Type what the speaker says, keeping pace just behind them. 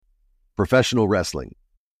Professional wrestling,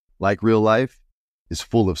 like real life, is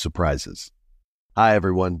full of surprises. Hi,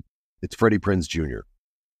 everyone. It's Freddie Prinze Jr.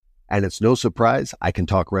 And it's no surprise I can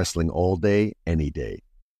talk wrestling all day, any day.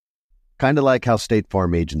 Kind of like how State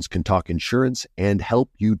Farm agents can talk insurance and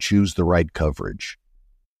help you choose the right coverage.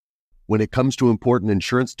 When it comes to important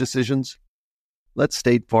insurance decisions, let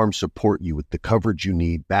State Farm support you with the coverage you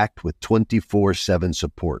need, backed with 24/7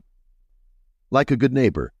 support. Like a good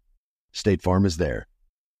neighbor, State Farm is there.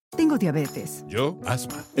 Tengo diabetes. Yo,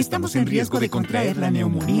 asma. Estamos en riesgo de contraer la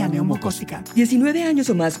neumonía neumocócica. 19 años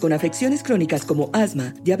o más con afecciones crónicas como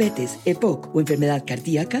asma, diabetes, EPOC o enfermedad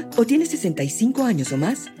cardíaca, o tienes 65 años o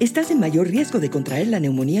más, estás en mayor riesgo de contraer la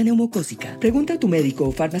neumonía neumocócica. Pregunta a tu médico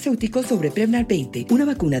o farmacéutico sobre Prevnar 20, una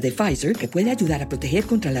vacuna de Pfizer que puede ayudar a proteger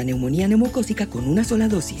contra la neumonía neumocócica con una sola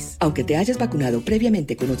dosis. Aunque te hayas vacunado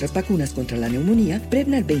previamente con otras vacunas contra la neumonía,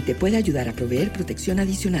 Prevnar 20 puede ayudar a proveer protección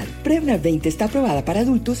adicional. Prevnar 20 está aprobada para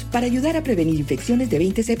adultos para ayudar a prevenir infecciones de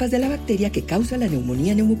 20 cepas de la bacteria que causa la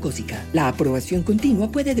neumonía neumocócica. La aprobación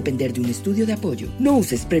continua puede depender de un estudio de apoyo. No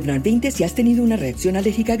uses Prevnar 20 si has tenido una reacción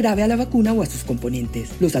alérgica grave a la vacuna o a sus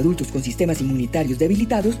componentes. Los adultos con sistemas inmunitarios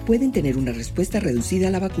debilitados pueden tener una respuesta reducida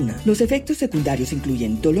a la vacuna. Los efectos secundarios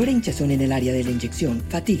incluyen dolor e hinchazón en el área de la inyección,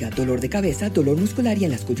 fatiga, dolor de cabeza, dolor muscular y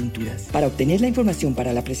en las coyunturas. Para obtener la información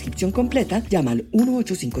para la prescripción completa, llama al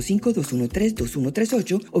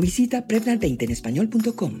 1-855-213-2138 o visita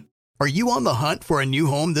Prevnar20enespañol.com. Are you on the hunt for a new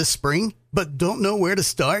home this spring, but don't know where to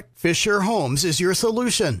start? Fisher Homes is your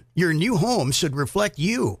solution. Your new home should reflect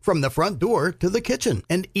you, from the front door to the kitchen,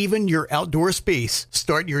 and even your outdoor space.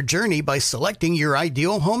 Start your journey by selecting your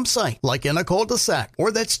ideal home site, like in a cul-de-sac or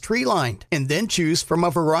that's tree-lined, and then choose from a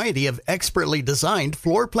variety of expertly designed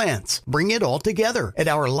floor plans. Bring it all together at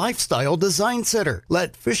our Lifestyle Design Center.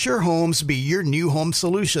 Let Fisher Homes be your new home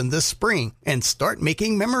solution this spring and start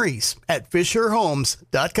making memories at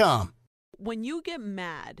FisherHomes.com. When you get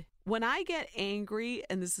mad, when I get angry,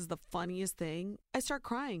 and this is the funniest thing, I start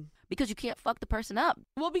crying. Because you can't fuck the person up.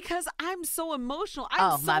 Well, because I'm so emotional.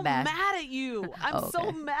 I'm so my bad. mad at you. I'm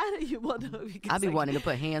so mad at you. Well, no, I be wanting to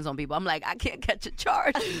put hands on people. I'm like, I can't catch a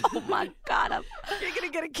charge. Oh, my God. You're going to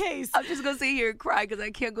get a case. I'm just going to sit here and cry because I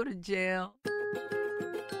can't go to jail.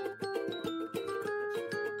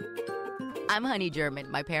 I'm Honey German.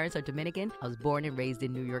 My parents are Dominican. I was born and raised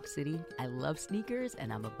in New York City. I love sneakers,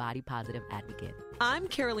 and I'm a body-positive advocate. I'm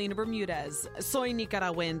Carolina Bermudez. Soy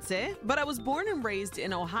nicaragüense, but I was born and raised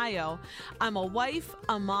in Ohio. I'm a wife,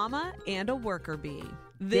 a mama, and a worker bee.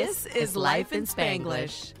 This is Life in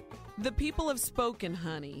Spanglish. The people have spoken,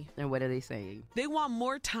 honey. And what are they saying? They want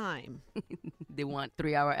more time. They want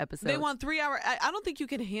 3-hour episodes. They want 3 hour. I don't think you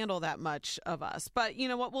can handle that much of us, but you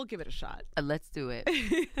know what? We'll give it a shot. Let's do it.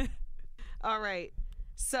 All right.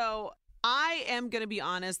 So I am going to be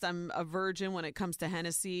honest. I'm a virgin when it comes to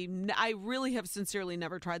Hennessy. I really have sincerely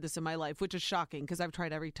never tried this in my life, which is shocking because I've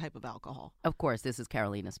tried every type of alcohol. Of course, this is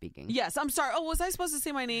Carolina speaking. Yes, I'm sorry. Oh, was I supposed to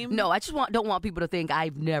say my name? No, I just don't want people to think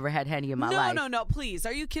I've never had Henny in my life. No, please.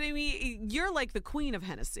 Are you kidding me? You're like the queen of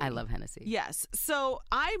Hennessy. I love Hennessy. Yes. So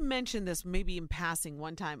I mentioned this maybe in passing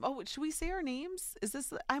one time. Oh, should we say our names?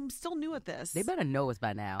 I'm still new at this. They better know us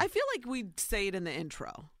by now. I feel like we'd say it in the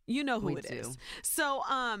intro. You know who it is. So,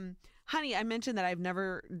 honey, I mentioned that I've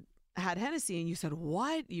never had Hennessy, and you said,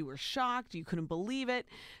 what? You were shocked. You couldn't believe it.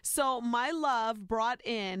 So my love brought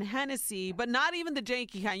in Hennessy, but not even the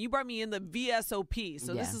janky kind. You brought me in the VSOP.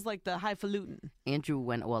 So This is like the highfalutin. Andrew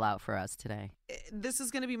went all out for us today. This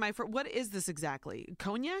is going to be my first. What is this exactly?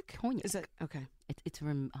 Cognac? Cognac. Is it? Okay. It's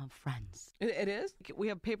from France. It is? We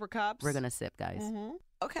have paper cups. We're going to sip, guys. Mm-hmm.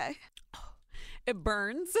 Okay. It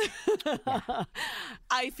burns. Yeah.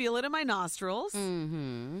 I feel it in my nostrils.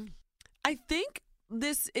 Mm-hmm. I think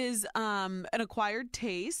this is an acquired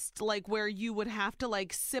taste, like where you would have to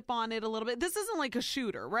like sip on it a little bit. This isn't like a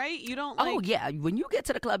shooter, right? You don't like... Oh, yeah. When you get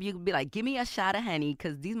to the club, you can be like, give me a shot of Henny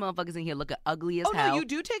because these motherfuckers in here looking ugly as hell. Oh, no, you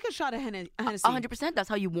do take a shot of Hennessy. 100%. That's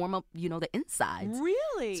how you warm up, the insides.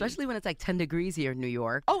 Really? Especially when it's like 10 degrees here in New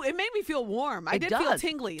York. Oh, it made me feel warm. I did feel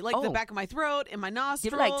tingly, like the back of my throat and my nostrils.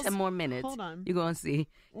 Give it like 10 more minutes. Hold on. You're going to see.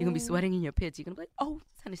 You're going to be sweating in your pits. You're going to be like, oh,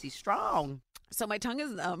 Hennessy's strong. So my tongue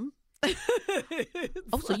is numb.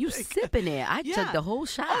 So you sipping it. I took the whole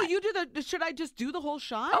shot. Oh, you do should I just do the whole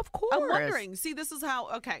shot? Of course. I'm wondering. See, this is how,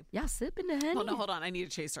 okay. Y'all sipping the Henny? Hold on. I need a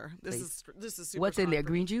chaser. This is super What's in there? for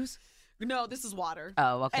Green me. juice? No, this is water.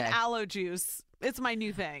 Oh, okay. And aloe juice. It's my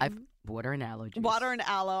new thing. Water and aloe juice. Water and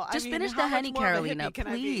aloe. Just finish the how Henny, much more of a Carolina, hippie can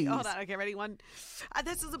I be? please. Hold on. Okay, ready? One.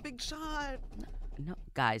 This is a big shot. No,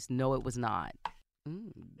 guys, no, it was not.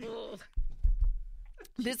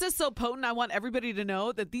 This is so potent. I want everybody to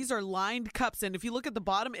know that these are lined cups. And if you look at the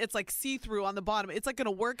bottom, it's like see-through on the bottom. It's like going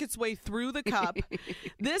to work its way through the cup.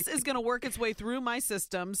 This is going to work its way through my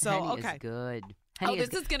system. So, Henny okay. is good. This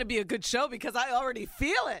is going to be a good show because I already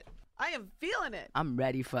feel it. I am feeling it. I'm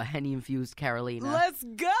ready for Henny-infused Carolina. Let's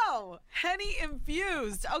go. Henny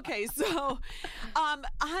infused. Okay, so,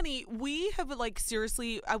 honey, we have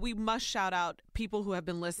seriously, we must shout out people who have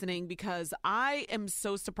been listening because I am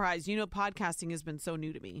so surprised. Podcasting has been so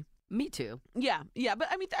new to me. Me too. Yeah. But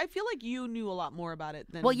I mean, I feel like you knew a lot more about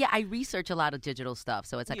it than. Well, yeah, I research a lot of digital stuff.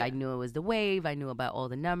 So it's like I knew it was the wave. I knew about all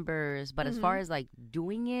the numbers. But as far as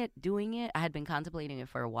doing it, I had been contemplating it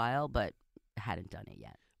for a while, but hadn't done it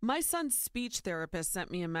yet. My son's speech therapist sent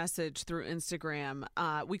me a message through Instagram.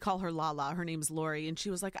 We call her Lala. Her name's Lori. And she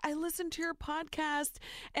was like, I listened to your podcast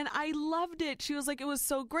and I loved it. She was like, it was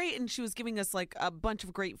so great. And she was giving us a bunch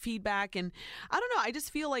of great feedback. And I don't know. I just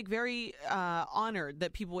feel very honored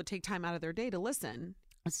that people would take time out of their day to listen.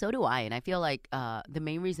 So do I. And I feel like the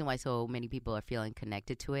main reason why so many people are feeling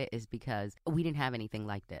connected to it is because we didn't have anything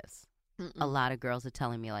like this. A lot of girls are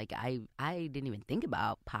telling me, I didn't even think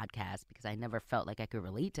about podcasts because I never felt like I could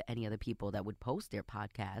relate to any other people that would post their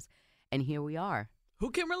podcasts. And here we are.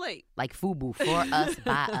 Who can relate? Like FUBU, for us,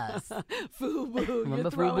 by us. FUBU. Remember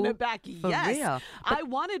You're throwing FUBU? it back. For yes. real. I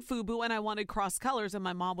wanted FUBU and I wanted Cross Colors and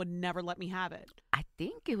my mom would never let me have it. I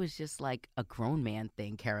think it was just a grown man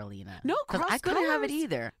thing, Carolina. No, because I couldn't have it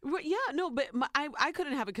either. Yeah, no, but I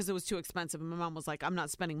couldn't have it because it was too expensive. And my mom was like, I'm not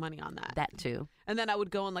spending money on that. That too. And then I would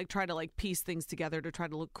go and try to piece things together to try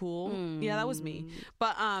to look cool. Yeah, that was me.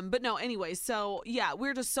 But no, anyway, so yeah,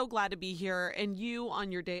 we're just so glad to be here. And you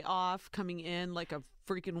on your day off coming in like a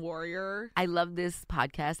freaking warrior. I love this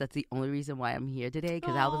podcast. That's the only reason why I'm here today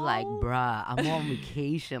because I was like, bruh, I'm on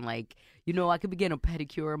vacation. I could be getting a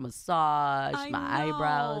pedicure, massage, my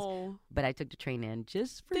eyebrows. But I took the train in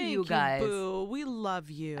just for you guys. Boo. We love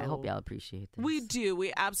you. I hope y'all appreciate this. We do.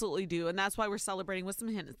 We absolutely do. And that's why we're celebrating with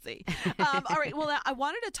some Hennessy. All right. Well, I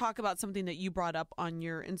wanted to talk about something that you brought up on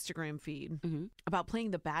your Instagram feed about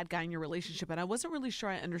playing the bad guy in your relationship. And I wasn't really sure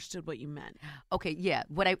I understood what you meant. Okay. Yeah.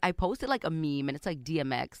 What I posted a meme and it's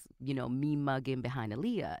DMX, me mugging behind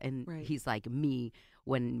Aaliyah. And he's like me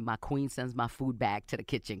when my queen sends my food back to the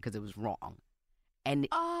kitchen because it was wrong. And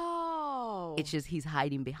it's just he's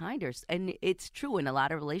hiding behind her. And it's true. In a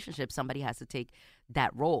lot of relationships, somebody has to take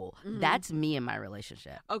that role. That's me in my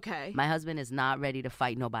relationship. Okay. My husband is not ready to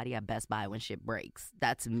fight nobody at Best Buy when shit breaks.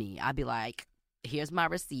 That's me. I'd be like, here's my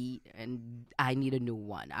receipt and I need a new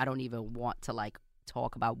one. I don't even want to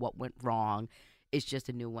talk about what went wrong. It's just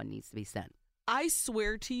a new one needs to be sent. I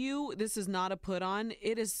swear to you, this is not a put on.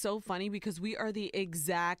 It is so funny because we are the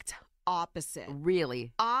exact opposite.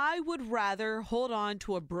 Really? I would rather hold on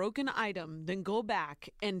to a broken item than go back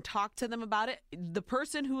and talk to them about it. The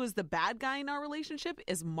person who is the bad guy in our relationship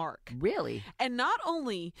is Mark. Really? And not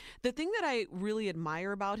only, the thing that I really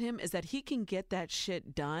admire about him is that he can get that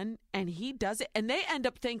shit done and he does it and they end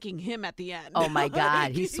up thanking him at the end. Oh my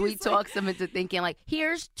God. He sweet talks them into thinking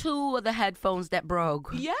here's 2 of the headphones that broke.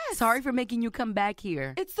 Yes. Sorry for making you come back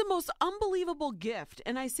here. It's the most unbelievable gift.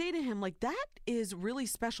 And I say to him, that is really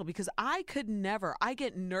special because I could never. I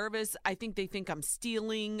get nervous. I think they think I'm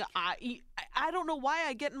stealing. I don't know why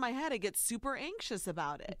I get in my head. I get super anxious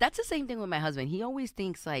about it. That's the same thing with my husband. He always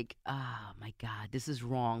thinks oh my God, this is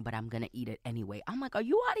wrong, but I'm going to eat it anyway. I'm like, are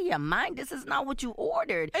you out of your mind? This is not what you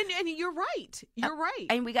ordered. And you're right. You're right.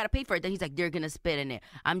 And we got to pay for it. Then he's like, they're going to spit in it.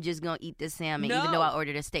 I'm just going to eat this salmon even though I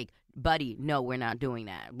ordered a steak. Buddy, no, we're not doing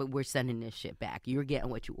that. But we're sending this shit back. You're getting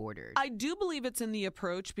what you ordered. I do believe it's in the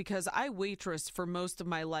approach because I waitressed for most of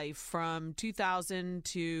my life from 2000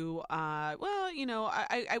 to, I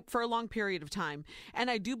for a long period of time. And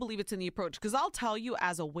I do believe it's in the approach because I'll tell you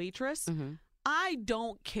as a waitress, I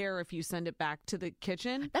don't care if you send it back to the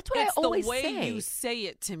kitchen. That's what I always say. It's the way you say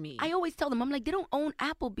it to me. I always tell them, I'm like, they don't own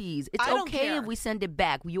Applebee's. It's okay if we send it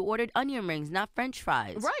back. You ordered onion rings, not French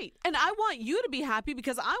fries. Right. And I want you to be happy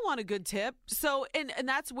because I want a good tip. So, and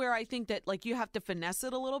that's where I think that you have to finesse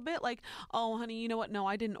it a little bit. Oh, honey, you know what? No,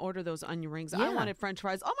 I didn't order those onion rings. I wanted French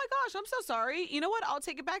fries. Oh my gosh, I'm so sorry. You know what? I'll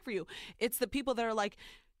take it back for you. It's the people that are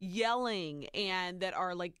yelling and that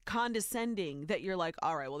are condescending that you're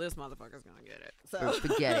all right, well, this motherfucker's gonna get it. So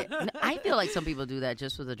forget it. I feel like some people do that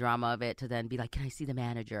just for the drama of it to then be like, can I see the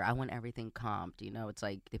manager? I want everything comped. It's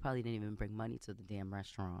they probably didn't even bring money to the damn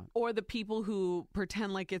restaurant. Or the people who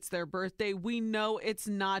pretend like it's their birthday. We know it's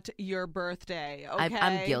not your birthday. Okay,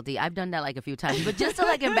 I'm guilty. I've done that a few times, but just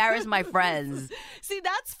to embarrass my friends. See,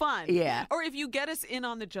 that's fun. Yeah. Or if you get us in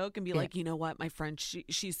on the joke and be like, you know what, my friend,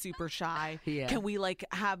 she's super shy. Yeah. Can we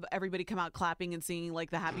have have everybody come out clapping and singing like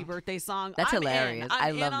the happy birthday song. That's I'm hilarious. In. I'm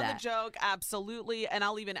I love in on that. the joke, absolutely. And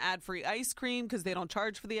I'll even add free ice cream because they don't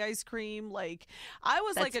charge for the ice cream. Like, I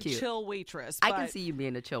was That's like a cute. chill waitress. I can see you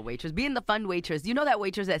being a chill waitress, being the fun waitress. You know that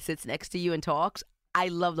waitress that sits next to you and talks? I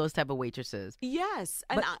love those type of waitresses. Yes,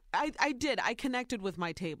 and I did. I connected with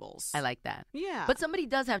my tables. I like that. Yeah. But somebody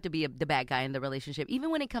does have to be the bad guy in the relationship, even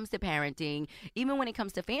when it comes to parenting, even when it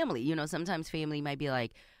comes to family. You know, sometimes family might be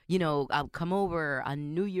like, you know, I'll come over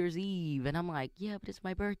on New Year's Eve. And I'm like, yeah, but it's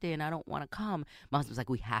my birthday and I don't want to come. My husband's like,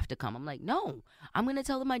 we have to come. I'm like, no, I'm going to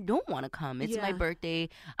tell them I don't want to come. It's my birthday.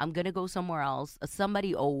 I'm going to go somewhere else.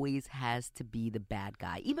 Somebody always has to be the bad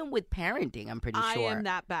guy. Even with parenting, I'm pretty sure. I am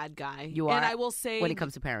that bad guy. You are? And I will say, when it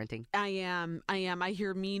comes to parenting. I am. I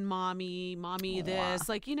hear mean mommy this.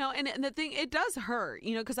 Like, you know, and the thing, it does hurt,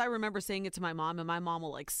 you know, because I remember saying it to my mom, and my mom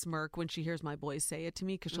will like smirk when she hears my boys say it to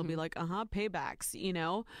me because she'll be like, paybacks, you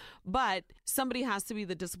know. But somebody has to be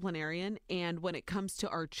the disciplinarian. And when it comes to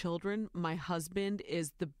our children, my husband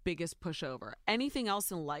is the biggest pushover. Anything else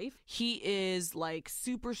in life, he is like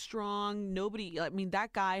super strong. That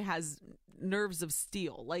guy has nerves of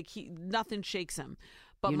steel. Like, nothing shakes him.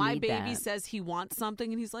 But my baby says he wants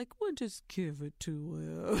something, and he's like, well, just give it to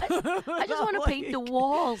him. I just want to paint the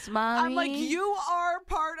walls, Mommy. I'm like, you are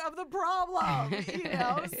part of the problem, you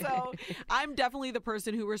know? So I'm definitely the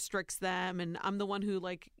person who restricts them, and I'm the one who,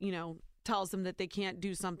 like, you know, tells them that they can't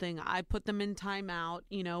do something. I put them in timeout,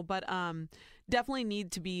 you know, but definitely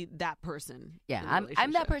need to be that person. Yeah,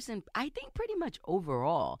 I'm that person, I think, pretty much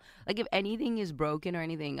overall. Like, if anything is broken or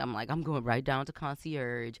anything, I'm like, I'm going right down to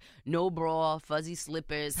concierge. No bra, fuzzy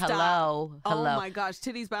slippers. Stop. Hello. Oh, my gosh.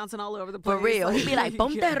 Titties bouncing all over the place. For real. He'd be like,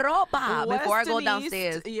 ponte ropa before I go West and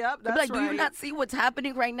downstairs. East. Yep, that's He'd be like, right. do you not see what's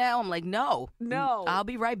happening right now? I'm like, no. I'll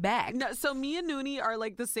be right back. No, so me and Noonie are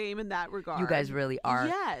like the same in that regard. You guys really are.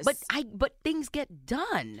 Yes. But things get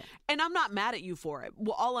done. And I'm not mad at you for it.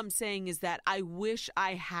 Well, all I'm saying is that I wish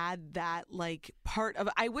I had that, like, part of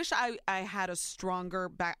it. I wish I had a stronger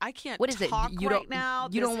back. I can't What is talk it? You right don't, now.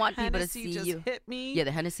 You don't want people to Hennessy see just you. hit me. Yeah,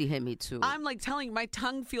 the Hennessy hit me too. I'm like telling you, my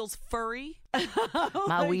tongue feels furry.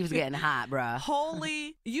 My weave's getting hot, bruh.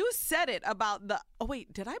 Holy, you said it about the, oh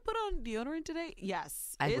wait, did I put on deodorant today?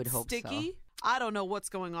 Yes. I would It's hope sticky. so. I don't know what's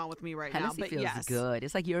going on with me right Hennessy now, but feels yes. good.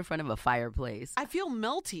 It's like you're in front of a fireplace. I feel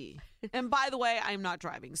melty. And by the way, I'm not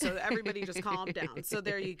driving, so everybody just calm down. So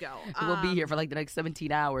there you go. We'll be here for like the next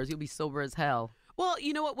 17 hours. You'll be sober as hell. Well,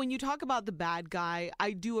 you know what? When you talk about the bad guy,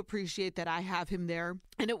 I do appreciate that I have him there.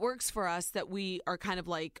 And it works for us that we are kind of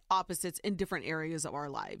like opposites in different areas of our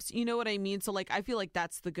lives. You know what I mean? So, like, I feel like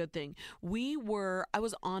that's the good thing. I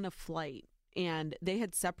was on a flight, and they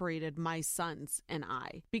had separated my sons and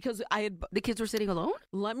I because The kids were sitting alone?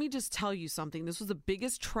 Let me just tell you something. This was the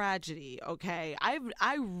biggest tragedy, okay?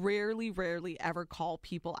 I rarely ever call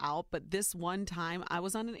people out, but this one time I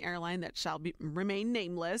was on an airline that shall remain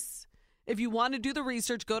nameless. If you want to do the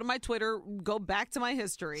research, go to my Twitter, go back to my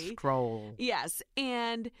history. Scroll. Yes,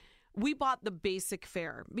 and we bought the basic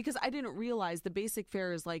fare because I didn't realize the basic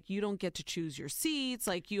fare is like you don't get to choose your seats,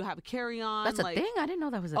 like you have a carry-on. That's a thing? I didn't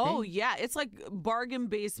know that was a thing. Oh, yeah. It's like bargain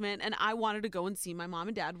basement, and I wanted to go and see my mom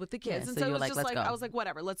and dad with the kids. Yeah, and so so you it were was like, just "Let's like, go." I was like,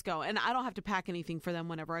 whatever, let's go. And I don't have to pack anything for them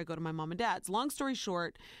whenever I go to my mom and dad's. Long story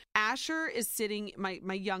short, Asher is sitting, my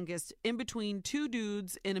youngest, in between two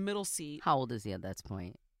dudes in a middle seat. How old is he at that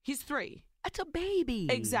point? He's 3. That's a baby.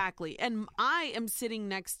 Exactly. And I am sitting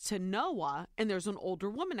next to Noah, and there's an older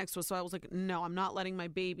woman next to us. So I was like, no, I'm not letting my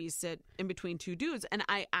baby sit in between two dudes. And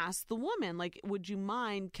I asked the woman, like, would you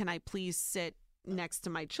mind, can I please sit next to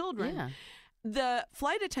my children? Yeah. The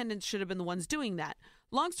flight attendants should have been the ones doing that.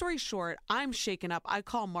 Long story short, I'm shaken up. I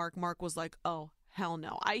call Mark. Mark was like, oh, hell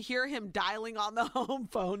no. I hear him dialing on the home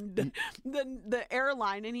phone, the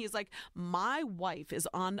airline, and he's like, my wife is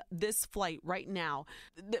on this flight right now,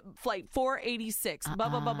 flight 486, blah,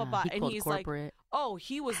 blah, blah, blah, blah. And he's corporate. like, oh,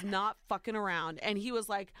 he was not fucking around. And he was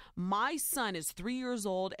like, my son is 3 years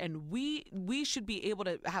old, and we should be able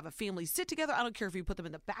to have a family sit together. I don't care if you put them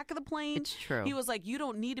in the back of the plane. It's true. He was like, you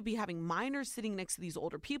don't need to be having minors sitting next to these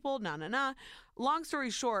older people. Nah. Long story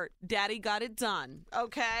short, Daddy got it done.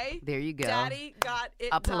 Okay? There you go. Daddy got it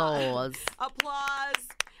Applause. done. Applause.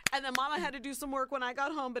 And then Mama had to do some work when I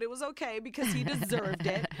got home, but it was okay because he deserved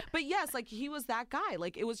it. But yes, like he was that guy.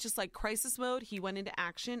 Like it was just like crisis mode. He went into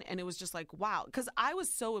action, and it was just like, wow. Because I was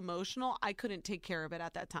so emotional, I couldn't take care of it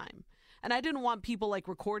at that time. And I didn't want people like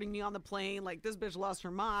recording me on the plane, like this bitch lost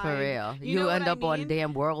her mind. For real. You know end what up I on mean?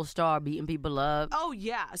 damn World Star beating people up. Oh,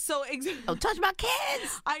 yeah. So Don't touch my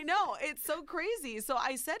kids. I know. It's so crazy. So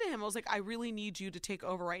I said to him, I was like, I really need you to take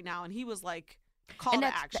over right now. And he was like, Call to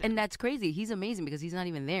action. And that's crazy. He's amazing because he's not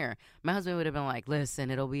even there. My husband would have been like,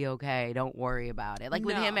 listen, it'll be okay. Don't worry about it. Like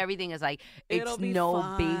with him, everything is like, it's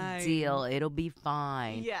no big deal. It'll be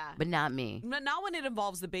fine. Yeah. But not me. Not when it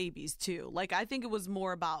involves the babies, too. Like, I think it was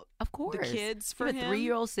more about the kids for him. A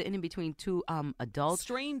 3-year-old sitting in between two adults.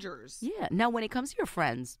 Strangers. Yeah. Now, when it comes to your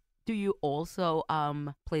friends, do you also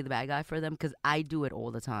play the bad guy for them? Because I do it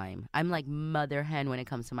all the time. I'm like mother hen when it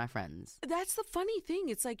comes to my friends. That's the funny thing.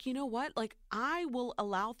 It's like, you know what? Like, I will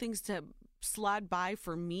allow things to slide by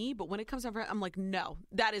for me, but when it comes to friends, I'm like, no,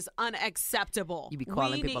 that is unacceptable. You be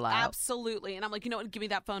calling people out. Absolutely. And I'm like, you know what? Give me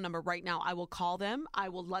that phone number right now. I will call them. I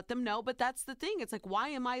will let them know. But that's the thing. It's like, why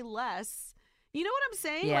am I less? You know what I'm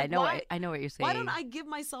saying? Yeah, like, I know what you're saying. Why don't I give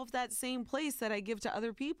myself that same place that I give to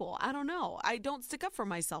other people? I don't know. I don't stick up for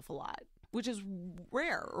myself a lot, which is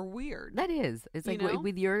rare or weird. That is. It's like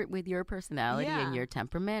with your personality and your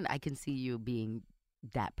temperament, I can see you being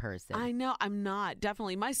that person. I know. I'm not.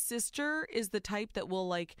 Definitely. My sister is the type that will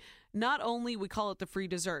like, not only, we call it the free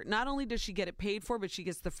dessert. Not only does she get it paid for, but she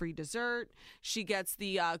gets the free dessert. She gets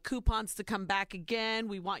the coupons to come back again.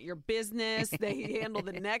 We want your business. They handle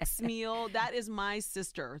the next meal. That is my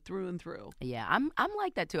sister through and through. Yeah, I'm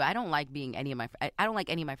like that too. I don't like I don't like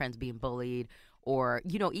any of my friends being bullied. Or,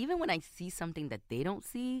 even when I see something that they don't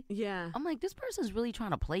see, I'm like, this person's really trying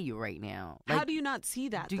to play you right now. Like, how do you not see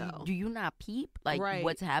that, though? Do you not peep,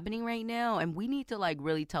 what's happening right now? And we need to,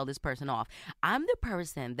 really tell this person off. I'm the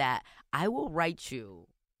person that I will write you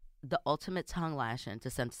the ultimate tongue lashing to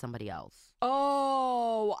send to somebody else.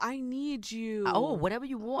 Oh, I need you. Oh, whatever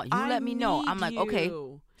you want. You let me know. I'm like, okay.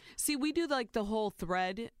 See, we do, the whole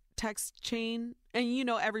thread text chain, and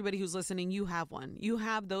everybody who's listening, you have one. You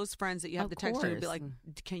have those friends that you have the text chain and be like,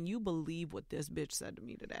 can you believe what this bitch said to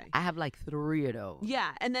me today? I have 3 of those.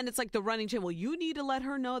 Yeah, and then it's like the running chain. Well, you need to let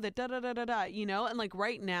her know that da da da da da. And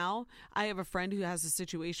right now, I have a friend who has a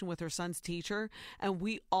situation with her son's teacher, and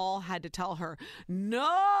we all had to tell her,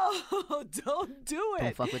 no, don't do it.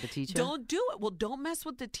 Don't fuck with the teacher. Don't do it. Well, don't mess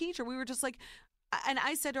with the teacher. We were just like. And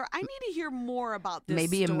I said to her, I need to hear more about this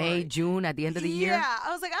Maybe story. In May, June, at the end of the year? Yeah.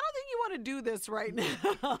 I was like, I don't think you want to do this right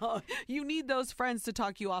now. You need those friends to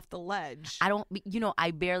talk you off the ledge.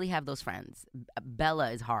 I barely have those friends.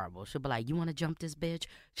 Bella is horrible. She'll be like, you want to jump this bitch?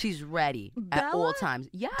 She's ready at all times.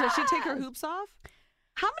 Yeah. Does she take her hoops off?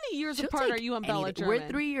 How many years apart are you and Bella German? We're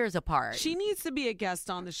 3 years apart. She needs to be a guest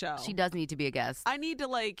on the show. She does need to be a guest. I need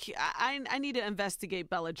to I need to investigate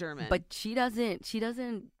Bella German. But she doesn't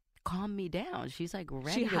calm me down. She's ready to go.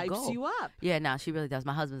 She hypes you up. Yeah, no, she really does.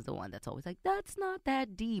 My husband's the one that's always like, that's not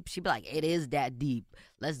that deep. She'd be like, it is that deep.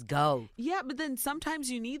 Let's go. Yeah, but then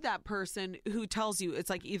sometimes you need that person who tells you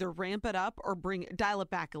it's either ramp it up or dial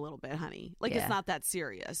it back a little bit, honey. It's not that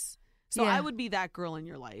serious. So I would be that girl in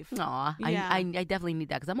your life. Aw, yeah. I definitely need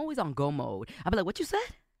that because I'm always on go mode. I'd be like, what you said?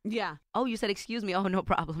 Yeah. Oh, you said excuse me. Oh, no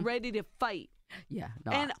problem. Ready to fight. Yeah,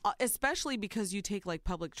 no. And especially because you take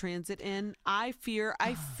public transit in, I fear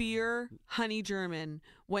Honey German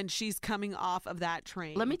when she's coming off of that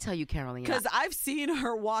train. Let me tell you, Carolina, because I've seen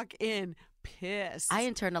her walk in pissed. I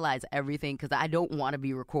internalize everything because I don't want to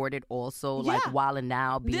be recorded. Also, wilding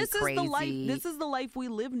out, being crazy. This is the life we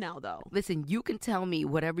live now, though. Listen, you can tell me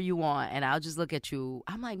whatever you want, and I'll just look at you.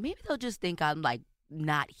 I'm like, maybe they'll just think I'm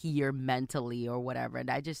not here mentally or whatever, and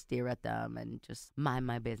I just stare at them and just mind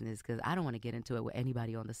my business because I don't want to get into it with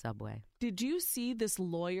anybody on the subway. Did you see this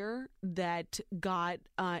lawyer that got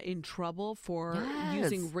in trouble for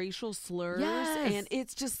using racial slurs? Yes. And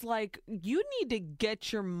it's just you need to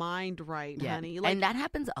get your mind right, honey. And that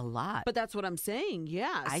happens a lot. But that's what I'm saying,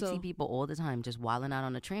 yeah. I see people all the time just wilding out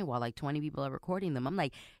on the train while 20 people are recording them. I'm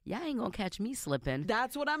like, y'all ain't gonna catch me slipping.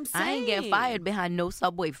 That's what I'm saying. I ain't getting fired behind no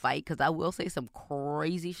subway fight because I will say some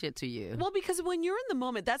crazy shit to you. Well, because when you're in the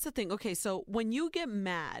moment, that's the thing. Okay, so when you get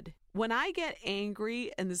mad, when I get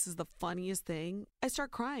angry, and this is the funniest thing, I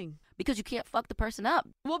start crying. Because you can't fuck the person up.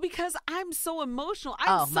 Well, because I'm so emotional.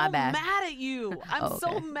 I'm so mad at you. I'm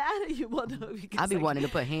so mad at you. Well, no, I be wanting to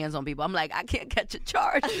put hands on people. I'm like, I can't catch a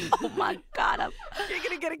charge. Oh, my God. You're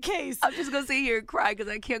going to get a case. I'm just going to sit here and cry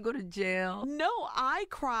because I can't go to jail. No, I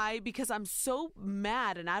cry because I'm so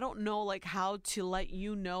mad, and I don't know, how to let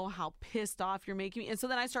you know how pissed off you're making me. And so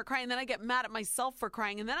then I start crying, and then I get mad at myself for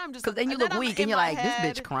crying, and then I'm just... Because then you look weak, and you're like, this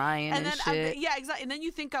bitch crying and shit. Yeah, exactly. And then you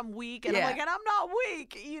think I'm weak, and I'm like, and I'm not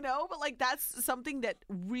weak, But, that's something that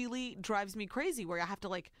really drives me crazy, where I have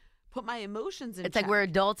to, put my emotions in It's check. like we're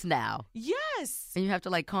adults now. Yes. And you have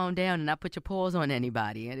to, calm down and not put your paws on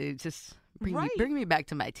anybody. And it just... Bring me back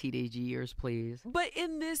to my teenage years, please. But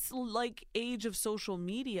in this age of social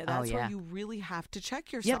media, that's where you really have to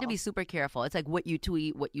check yourself. You have to be super careful. It's like what you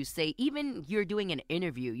tweet, what you say. Even you're doing an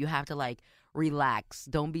interview, you have to relax.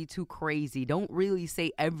 Don't be too crazy. Don't really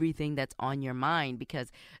say everything that's on your mind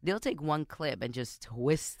because they'll take one clip and just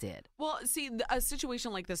twist it. Well, see, a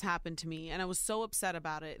situation like this happened to me, and I was so upset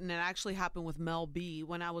about it. And it actually happened with Mel B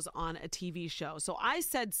when I was on a TV show. So I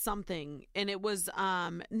said something, and it was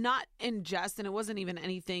not in jest, and it wasn't even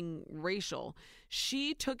anything racial.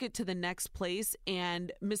 She took it to the next place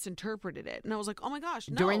and misinterpreted it. And I was like, oh my gosh,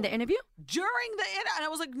 no. During the interview? And I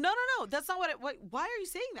was like, no, that's not why are you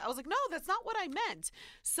saying that? I was like, no, that's not what I meant.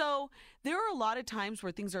 So there are a lot of times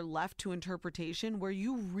where things are left to interpretation where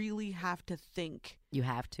you really have to think. You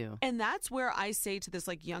have to. And that's where I say to this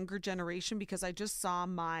like younger generation, because I just saw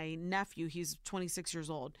my nephew, he's 26 years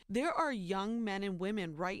old. There are young men and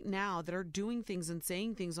women right now that are doing things and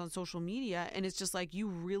saying things on social media. And it's just like, you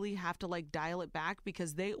really have to like dial it back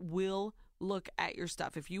because they will look at your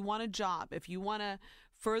stuff. If you want a job, if you want to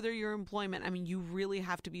further your employment, I mean, you really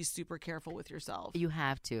have to be super careful with yourself. You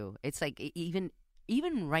have to. It's like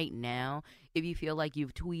even right now, if you feel like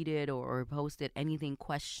you've tweeted or posted anything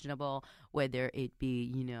questionable, whether it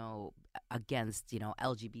be, against,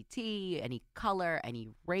 LGBT, any color, any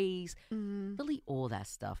race, delete all that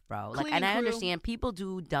stuff, bro. Like, and I understand people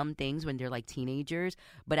do dumb things when they're like teenagers,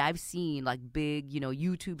 but I've seen like big,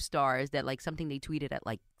 YouTube stars that like something they tweeted at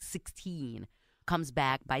like 16 comes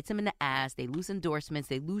back, bites them in the ass. They lose endorsements.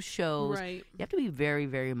 They lose shows. Right. You have to be very,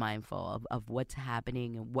 very mindful of what's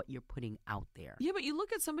happening and what you're putting out there. Yeah, but you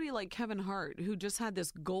look at somebody like Kevin Hart, who just had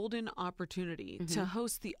this golden opportunity to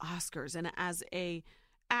host the Oscars. And as a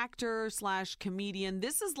actor/comedian,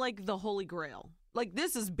 this is like the holy grail. Like,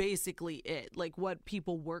 this is basically it, like what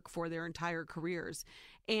people work for their entire careers.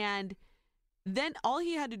 And then all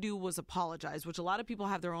he had to do was apologize, which a lot of people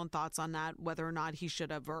have their own thoughts on that, whether or not he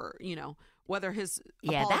should have, or, whether his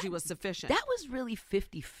apology was sufficient. That was really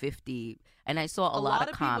 50-50. And I saw a lot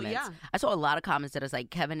of comments. People, yeah. I saw a lot of comments that is like,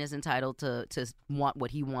 Kevin is entitled to want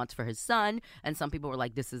what he wants for his son. And some people were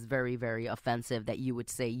like, this is very, very offensive that you would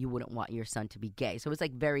say you wouldn't want your son to be gay. So it's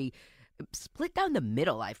like very split down the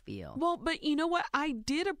middle, I feel. Well, but you know what? I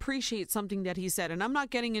did appreciate something that he said, and I'm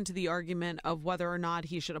not getting into the argument of whether or not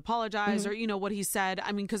he should apologize or, what he said.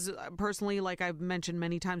 I mean, because personally, like I've mentioned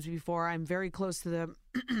many times before, I'm very close to the,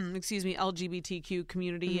 LGBTQ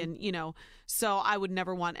community. And, so I would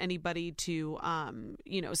never want anybody to,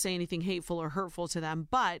 say anything hateful or hurtful to them.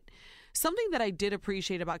 But something that I did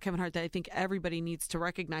appreciate about Kevin Hart that I think everybody needs to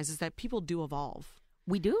recognize is that people do evolve.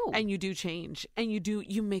 We do. And you do change. And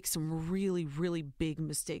you make some really, really big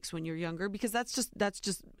mistakes when you're younger, because that's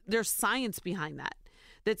just there's science behind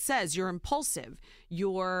that says you're impulsive,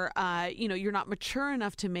 you're you're not mature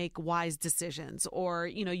enough to make wise decisions, or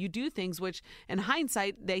you do things which in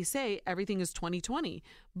hindsight they say everything is 20/20.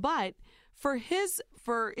 But for his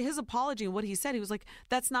apology and what he said, he was like,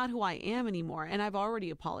 that's not who I am anymore, and I've already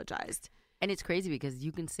apologized. And it's crazy because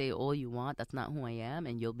you can say all you want, that's not who I am,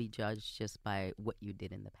 and you'll be judged just by what you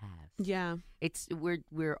did in the past. Yeah.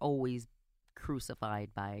 We're always crucified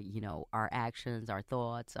by, our actions, our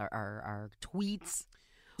thoughts, our tweets,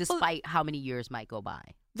 despite how many years might go by.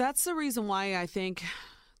 That's the reason why I think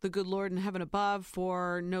the good Lord in heaven above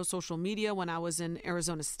for no social media when I was in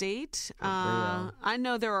Arizona State. I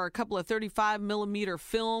know there are a couple of 35 millimeter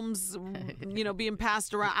films, being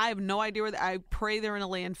passed around. I have no idea where I pray they're in a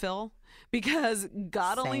landfill, because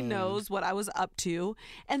God only knows what I was up to,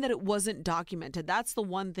 and that it wasn't documented. That's the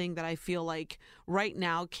one thing that I feel like right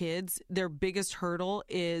now kids, their biggest hurdle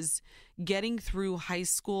is getting through high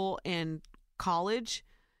school and college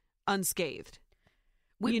unscathed.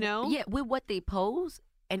 Yeah, with what they pose.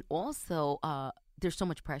 And also, there's so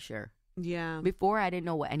much pressure. Yeah. Before, I didn't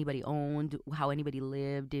know what anybody owned, how anybody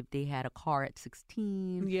lived, if they had a car at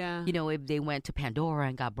 16. Yeah. If they went to Pandora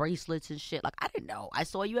and got bracelets and shit. Like, I didn't know. I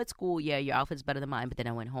saw you at school. Yeah, your outfit's better than mine. But then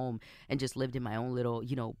I went home and just lived in my own little,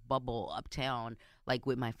 bubble uptown, like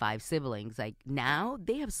with my 5 siblings. Like, now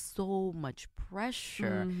they have so much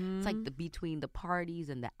pressure. It's like between the parties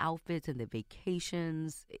and the outfits and the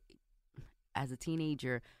vacations. As a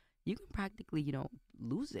teenager, you can practically,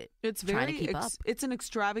 lose it. It's trying to keep up. It's an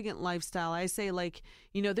extravagant lifestyle. I say, like,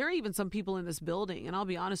 there are even some people in this building, and I'll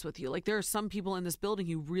be honest with you, like, there are some people in this building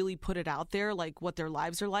who really put it out there, like what their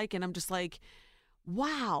lives are like, and I'm just like,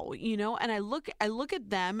 wow, and I look at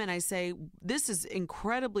them and I say, this is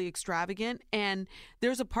incredibly extravagant, and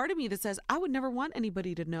there's a part of me that says I would never want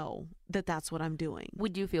anybody to know that that's what I'm doing.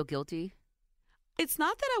 Would you feel guilty? It's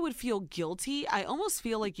not that I would feel guilty. I almost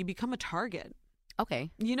feel like you become a target.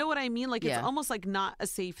 Okay. You know what I mean? Like, it's almost like not a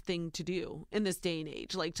safe thing to do in this day and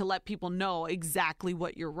age. Like, to let people know exactly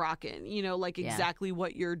what you're rocking, you know, like exactly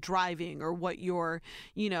what you're driving or what you're,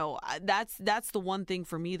 you know, that's the one thing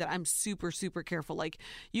for me that I'm super, super careful. Like,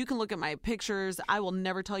 you can look at my pictures. I will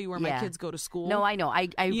never tell you where my kids go to school. No, I know.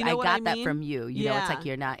 You know I got that from you. You know, it's like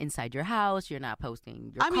you're not inside your house. You're not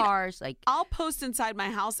posting your cars. Like, I'll post inside my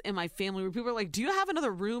house and my family where people are like, do you have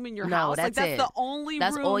another room in your no, house? That's like, that's it. the only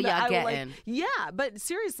that's room all that y'all I will, getting. like, yeah. But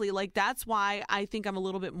seriously, like, that's why I think I'm a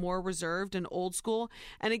little bit more reserved and old school.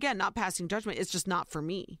 And again, not passing judgment. It's just not for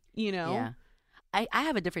me, you know? Yeah. I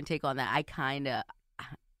have a different take on that. I kind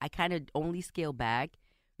of only scale back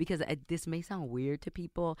because this may sound weird to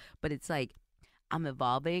people, but it's like I'm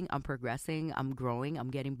evolving, I'm progressing, I'm growing, I'm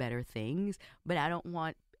getting better things, but I don't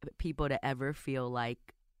want people to ever feel like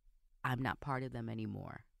I'm not part of them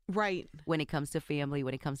anymore. Right. When it comes to family,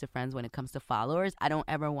 when it comes to friends, when it comes to followers, I don't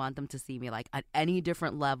ever want them to see me like at any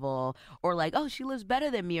different level or like, oh, she lives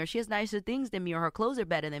better than me or she has nicer things than me or her clothes are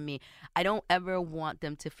better than me. I don't ever want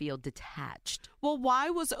them to feel detached. Well, why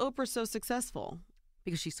was Oprah so successful?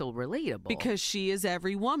 Because she's so relatable. Because she is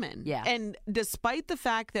every woman. Yeah. And despite the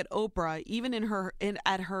fact that Oprah, even at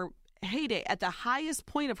her heyday, at the highest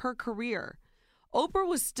point of her career, Oprah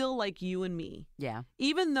was still like you and me. Yeah.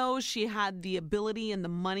 Even though she had the ability and the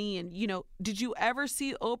money and, you know, did you ever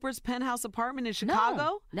see Oprah's penthouse apartment in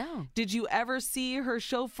Chicago? No. Did you ever see her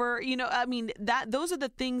chauffeur? You know, I mean, those are the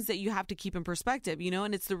things that you have to keep in perspective, you know,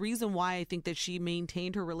 and it's the reason why I think that she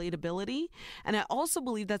maintained her relatability. And I also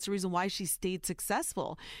believe that's the reason why she stayed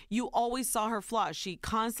successful. You always saw her flaws. She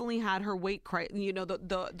constantly had her weight, you know,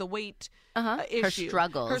 the weight issue. Her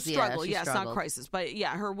struggles. Her struggle. Yeah, it's not crisis, but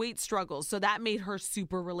yeah, her weight struggles. So that made her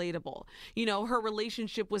super relatable. You know, her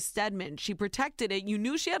relationship with Stedman, she protected it. You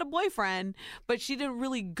knew she had a boyfriend, but she didn't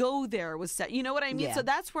really go there with Stedman. You know what I mean? Yeah. So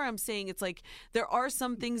that's where I'm saying it's like there are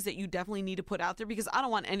some things that you definitely need to put out there because I don't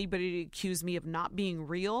want anybody to accuse me of not being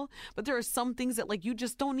real, but there are some things that like you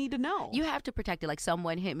just don't need to know. You have to protect it. Like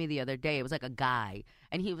someone hit me the other day. It was like a guy.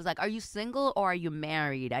 And he was like, are you single or are you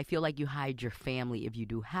married? I feel like you hide your family if you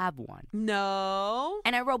do have one. No.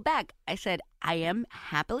 And I wrote back. I said, I am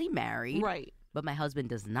happily married. Right. But my husband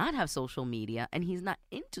does not have social media, and he's not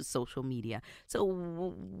into social media. So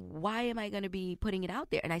why am I going to be putting it out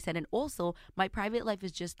there? And I said, and also, my private life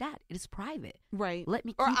is just that. It is private. Right. Let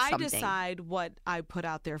me keep something. Or I something. decide what I put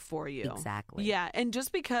out there for you. Exactly. Yeah, and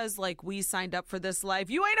just because, like, we signed up for this life,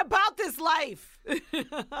 you ain't about this life.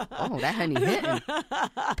 Oh, that honey hitting.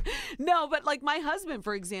 No, but, like, my husband,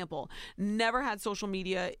 for example, never had social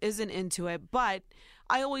media, isn't into it, but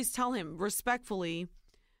I always tell him respectfully,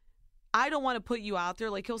 I don't want to put you out there.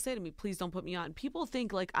 Like, he'll say to me, please don't put me on. People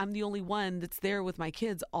think, like, I'm the only one that's there with my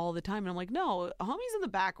kids all the time. And I'm like, no, homie's in the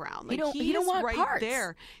background. Like, he don't want right parts.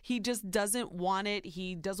 there. He just doesn't want it.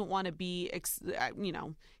 He doesn't want to be, you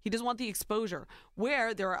know, he doesn't want the exposure.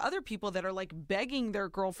 Where there are other people that are, like, begging their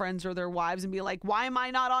girlfriends or their wives and be like, why am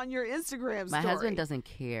I not on your Instagram story? My husband doesn't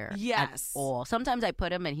care at all. Sometimes I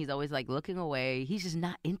put him and he's always, like, looking away. He's just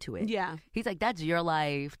not into it. Yeah. He's like, that's your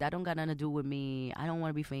life. That don't got nothing to do with me. I don't want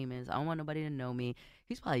to be famous. I don't want nobody to know me.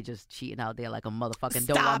 He's probably just cheating out there like a motherfucking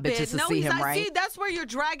don't want bitches to see him, right? See, that's where you're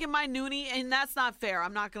dragging my noonie, and that's not fair.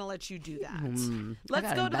 I'm not going to let you do that.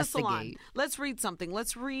 Let's go to the salon. Let's read something.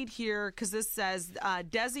 Let's read here because this says,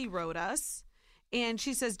 Desi wrote us, and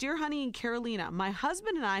she says, Dear Honey and Carolina, my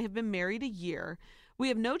husband and I have been married a year. We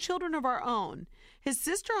have no children of our own. His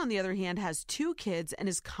sister, on the other hand, has 2 kids and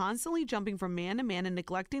is constantly jumping from man to man and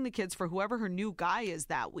neglecting the kids for whoever her new guy is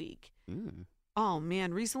that week. Oh,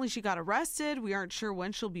 man, recently she got arrested. We aren't sure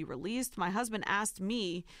when she'll be released. My husband asked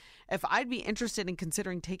me if I'd be interested in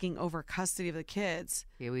considering taking over custody of the kids.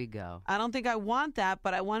 Here we go. I don't think I want that,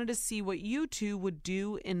 but I wanted to see what you two would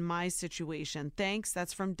do in my situation. Thanks.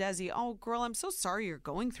 That's from Desi. Oh, girl, I'm so sorry you're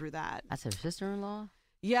going through that. That's her sister-in-law?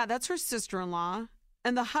 Yeah, that's her sister-in-law.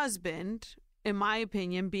 And the husband, in my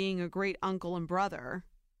opinion, being a great uncle and brother,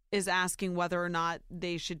 is asking whether or not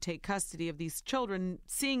they should take custody of these children,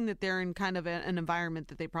 seeing that they're in kind of an environment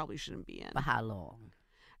that they probably shouldn't be in. For how long?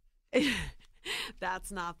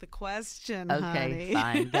 That's not the question, okay,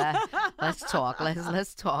 honey. Fine. Let's talk.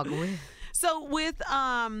 Let's talk. So with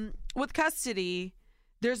custody,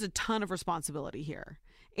 there's a ton of responsibility here.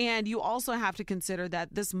 And you also have to consider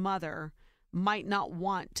that this mother might not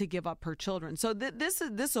want to give up her children. So this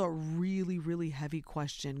is a really, really heavy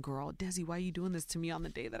question, girl. Desi, why are you doing this to me on the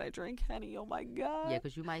day that I drank Henny? Oh, my God. Yeah,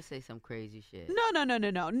 because you might say some crazy shit. No.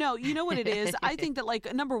 No, you know what it is? I think that,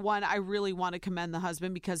 like, number one, I really want to commend the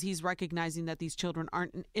husband because he's recognizing that these children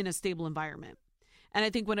aren't in a stable environment. And I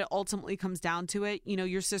think when it ultimately comes down to it, you know,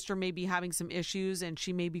 your sister may be having some issues and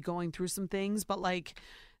she may be going through some things, but like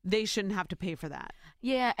they shouldn't have to pay for that.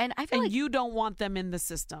 Yeah, and I feel like you don't want them in the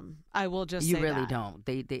system. I will just say you really that. don't.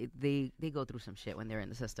 They go through some shit when they're in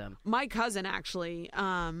the system. My cousin actually,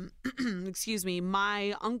 excuse me,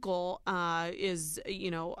 my uncle is, you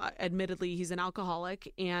know, admittedly he's an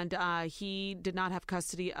alcoholic, and he did not have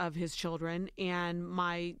custody of his children, and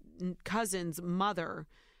my cousin's mother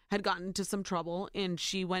had gotten into some trouble, and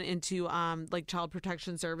she went into like child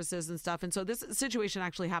protection services and stuff. And so this situation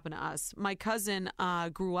actually happened to us. My cousin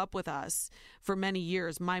grew up with us for many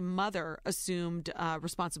years. My mother assumed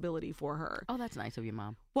responsibility for her. Oh, that's nice of your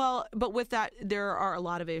mom. Well, but with that, there are a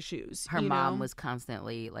lot of issues. Her mom was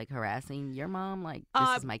constantly like harassing your mom, like,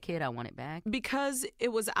 this is my kid, I want it back. Because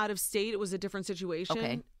it was out of state, it was a different situation.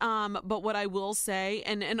 Okay. But what I will say,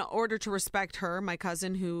 and in order to respect her, my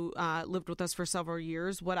cousin who lived with us for several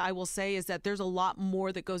years, what I will say is that there's a lot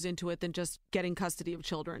more that goes into it than just getting custody of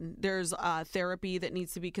children. There's therapy that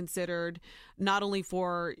needs to be considered, not only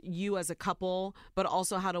for you as a couple, but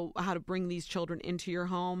also how to bring these children into your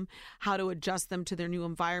home, how to adjust them to their new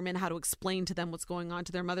environment, how to explain to them what's going on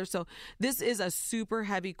to their mother. So this is a super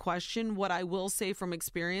heavy question. What I will say from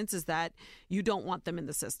experience is that you don't want them in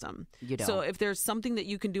the system. You don't. So if there's something that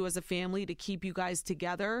you can do as a family to keep you guys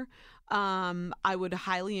together, I would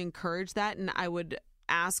highly encourage that, and I would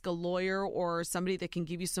ask a lawyer or somebody that can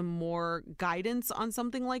give you some more guidance on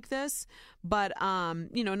something like this. But,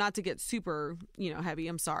 you know, not to get super, you know, heavy,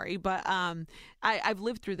 I'm sorry. But I've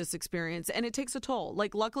lived through this experience, and it takes a toll.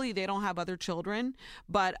 Like, luckily, they don't have other children.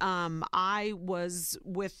 But I was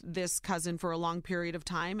with this cousin for a long period of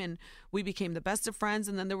time, and we became the best of friends.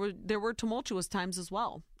 And then there were tumultuous times as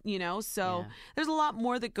well. You know, so there's a lot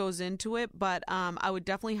more that goes into it, but I would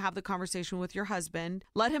definitely have the conversation with your husband.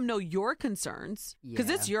 Let him know your concerns, because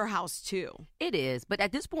it's your house too. It is, but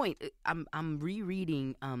at this point, I'm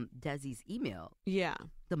rereading Desi's email. Yeah,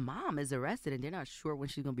 the mom is arrested, and they're not sure when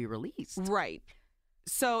she's going to be released. Right.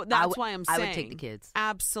 So that's why I'm saying I would take the kids.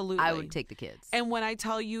 Absolutely. I would take the kids. And when I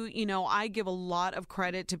tell you, you know, I give a lot of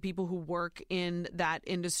credit to people who work in that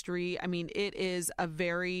industry. I mean, it is a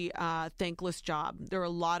very thankless job. There are a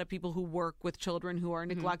lot of people who work with children who are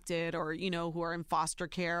neglected or, you know, who are in foster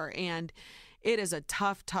care, and it is a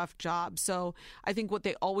tough, tough job. So I think what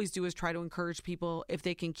they always do is try to encourage people, if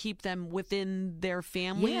they can keep them within their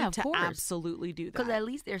family, to absolutely do that. Because at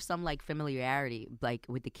least there's some like familiarity, like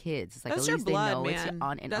with the kids. It's like that's at least your blood, they know man. it's your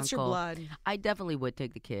aunt and that's uncle. Your blood. I definitely would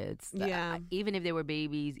take the kids. Yeah. Even if they were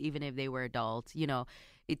babies, even if they were adults, you know.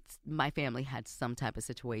 My family had some type of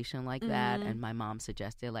situation like that, and my mom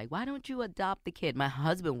suggested, like, why don't you adopt the kid? My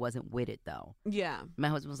husband wasn't with it, though. Yeah. My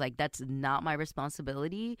husband was like, that's not my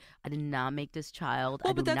responsibility. I did not make this child.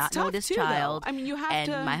 Well, I do but not that's know this too, child. Though. I mean, you have and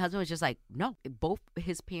to. My husband was just like, no, both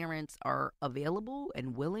his parents are available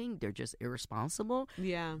and willing. They're just irresponsible.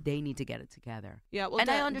 Yeah. They need to get it together. Yeah. Well, and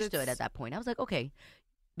I understood at that point. I was like, okay.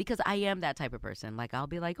 Because I am that type of person. Like, I'll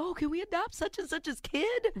be like, oh, can we adopt such and such's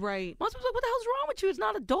kid? Right. Most people are like, what the hell's wrong with you? It's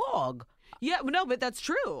not a dog. Yeah, no, but that's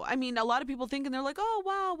true. I mean, a lot of people think, and they're like, oh,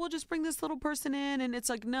 wow, we'll just bring this little person in. And it's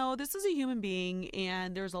like, no, this is a human being,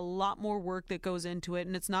 and there's a lot more work that goes into it.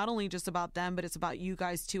 And it's not only just about them, but it's about you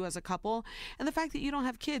guys, too, as a couple. And the fact that you don't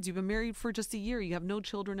have kids, you've been married for just a year, you have no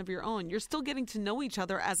children of your own. You're still getting to know each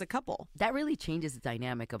other as a couple. That really changes the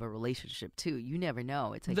dynamic of a relationship, too. You never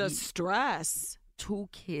know. It's like the stress. Two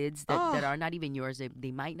kids that are not even yours,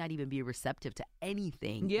 they might not even be receptive to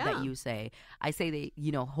anything that you say. I say they,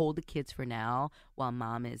 you know, hold the kids for now while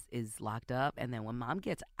mom is locked up, and then when mom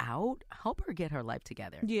gets out, help her get her life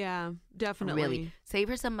together. Yeah, definitely. Really save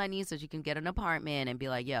her some money so she can get an apartment and be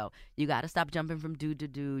like, yo, you got to stop jumping from dude to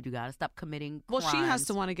dude. You got to stop committing crimes. Well, she has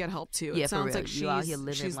to want to get help too. Yeah, it sounds for real. like you out here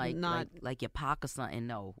living she's like, not like your Pac or something.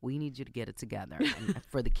 No, we need you to get it together, and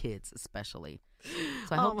for the kids especially.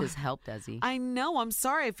 So I hope this helped, Desi. I know. I'm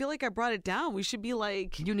sorry. I feel like I brought it down. We should be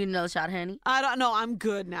like... You need another shot, honey? I don't know. I'm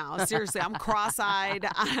good now. Seriously. I'm cross-eyed.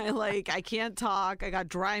 I can't talk. I got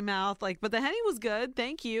dry mouth. But the Henny was good.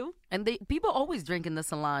 Thank you. And people always drink in the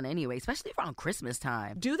salon anyway, especially around Christmas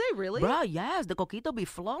time. Do they really? Bruh, yes. The coquito be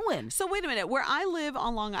flowing. So wait a minute. Where I live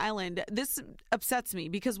on Long Island, this upsets me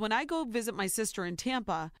because when I go visit my sister in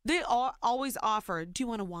Tampa, they always offer, do you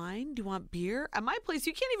want a wine? Do you want beer? At my place,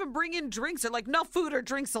 you can't even bring in drinks. They're like, no food or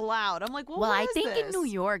drinks allowed. I'm like, well, I is think this? in New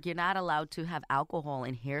York, you're not allowed to have alcohol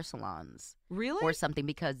in hair salons. Really? Or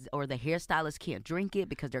something or the hairstylist can't drink it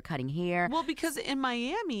because they're cutting hair. Well, because in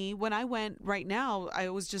Miami, when I went right now, I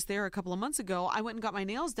was just there a couple of months ago, I went and got my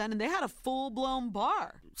nails done and they had a full-blown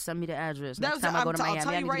bar. send me the address. Next time I go to Miami,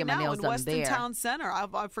 I need to get my nails done there. In Weston Town Center,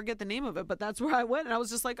 I forget the name of it, but that's where I went, and I was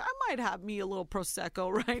just like, I might have me a little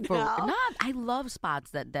Prosecco now. I love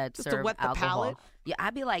spots that just serve to wet the alcohol. palate. Yeah,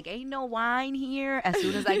 I'd be like, ain't no wine here. As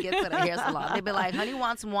soon as I get to the hair salon, they'd be like, honey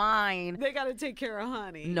wants wine. They got to take care of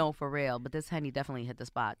honey. No, for real. But this honey definitely hit the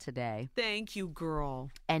spot today. Thank you,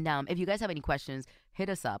 girl. And if you guys have any questions, hit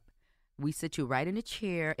us up. We sit you right in a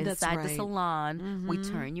chair inside the salon. Mm-hmm. We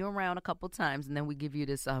turn you around a couple times, and then we give you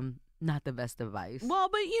this not the best advice. Well,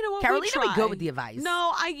 but you know what, Carolina be good with the advice.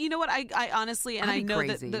 No, you know what, I honestly, and I know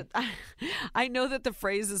crazy. I know that the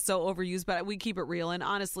phrase is so overused, but we keep it real. And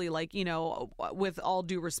honestly, like, you know, with all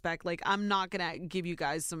due respect, like, I'm not gonna give you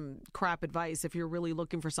guys some crap advice if you're really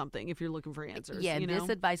looking for something, if you're looking for answers. Yeah, you know? This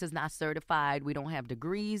advice is not certified. We don't have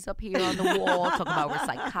degrees up here on the wall talking about we're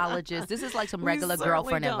psychologists. This is like some regular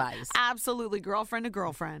girlfriend advice. Absolutely, girlfriend to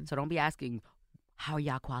girlfriend. So don't be asking, how are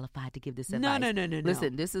y'all qualified to give this advice? No.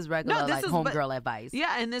 Listen, this is regular homegirl advice.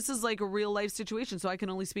 Yeah, and this is like a real life situation, so I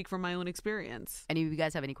can only speak from my own experience. And if you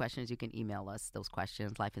guys have any questions, you can email us those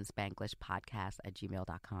questions,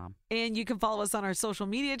 lifeinspanglishpodcast@gmail.com. And you can follow us on our social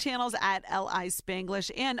media channels at LI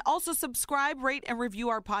Spanglish. And also subscribe, rate, and review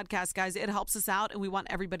our podcast, guys. It helps us out, and we want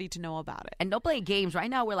everybody to know about it. And don't play games.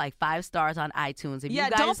 Right now, we're like 5 stars on iTunes. If you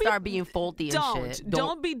guys start being faulty and shit.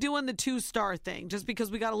 Don't be doing the 2-star thing just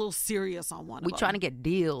because we got a little serious on one. Trying to get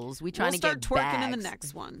deals. We'll start twerking in the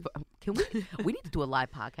next one. Can we need to do a live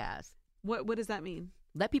podcast. What does that mean?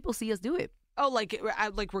 Let people see us do it. Oh, like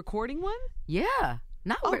recording one? Yeah.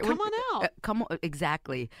 Come on out. Come on,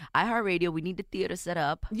 exactly. iHeartRadio, we need the theater set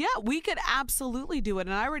up. Yeah, we could absolutely do it.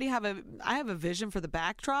 And I already have a vision for the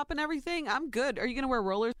backdrop and everything. I'm good. Are you going to wear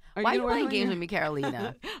rollers? Why are you playing games with me,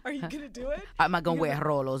 Carolina? Are you going to do it? I'm not going to wear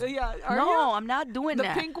rolos. Yeah. No, I'm not doing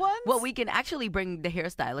that. The pink ones? Well, we can actually bring the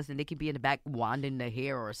hairstylist and they can be in the back wanding the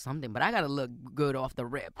hair or something. But I got to look good off the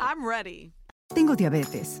rip. I'm ready. Tengo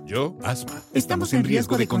diabetes. Yo, asma. Estamos en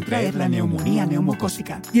riesgo de contraer la neumonía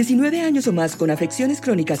neumocócica. 19 años o más con afecciones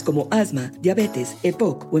crónicas como asma, diabetes,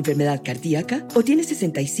 EPOC o enfermedad cardíaca, o tienes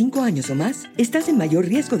 65 años o más, estás en mayor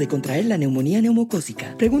riesgo de contraer la neumonía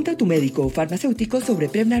neumocócica. Pregunta a tu médico o farmacéutico sobre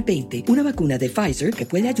Prevnar 20, una vacuna de Pfizer que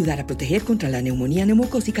puede ayudar a proteger contra la neumonía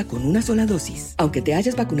neumocócica con una sola dosis. Aunque te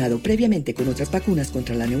hayas vacunado previamente con otras vacunas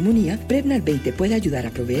contra la neumonía, Prevnar 20 puede ayudar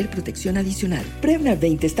a proveer protección adicional. Prevnar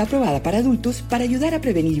 20 está aprobada para adultos para ayudar a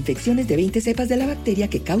prevenir infecciones de 20 cepas de la bacteria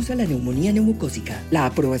que causa la neumonía neumocócica. La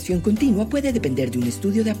aprobación continua puede depender de un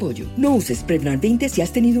estudio de apoyo. No uses Prevnar 20 si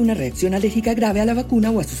has tenido una reacción alérgica grave a la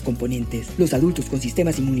vacuna o a sus componentes. Los adultos con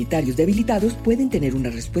sistemas inmunitarios debilitados pueden tener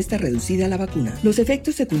una respuesta reducida a la vacuna. Los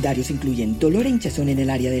efectos secundarios incluyen dolor e hinchazón en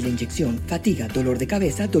el área de la inyección, fatiga, dolor de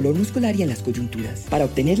cabeza, dolor muscular y en las coyunturas. Para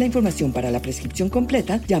obtener la información para la prescripción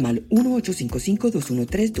completa, llama al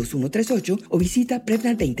 1-855-213-2138 o visita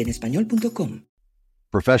Prevnar20enespañol.com.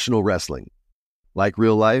 Professional wrestling, like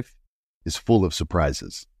real life, is full of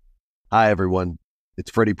surprises. Hi, everyone.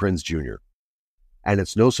 It's Freddie Prinze Jr. And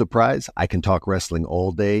it's no surprise I can talk wrestling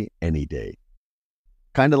all day, any day.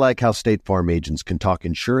 Kind of like how State Farm agents can talk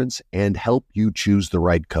insurance and help you choose the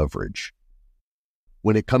right coverage.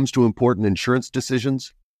 When it comes to important insurance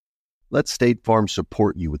decisions, let State Farm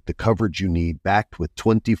support you with the coverage you need, backed with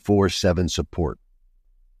 24/7 support.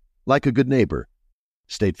 Like a good neighbor,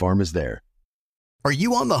 State Farm is there. Are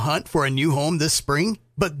you on the hunt for a new home this spring,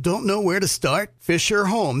 but don't know where to start? Fisher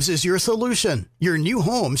Homes is your solution. Your new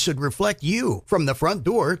home should reflect you, from the front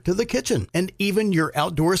door to the kitchen, and even your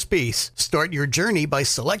outdoor space. Start your journey by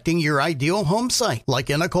selecting your ideal home site,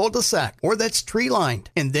 like in a cul-de-sac or that's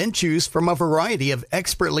tree-lined, and then choose from a variety of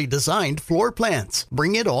expertly designed floor plans.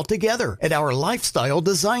 Bring it all together at our Lifestyle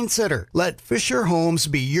Design Center. Let Fisher Homes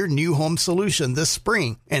be your new home solution this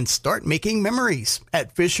spring and start making memories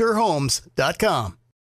at FisherHomes.com.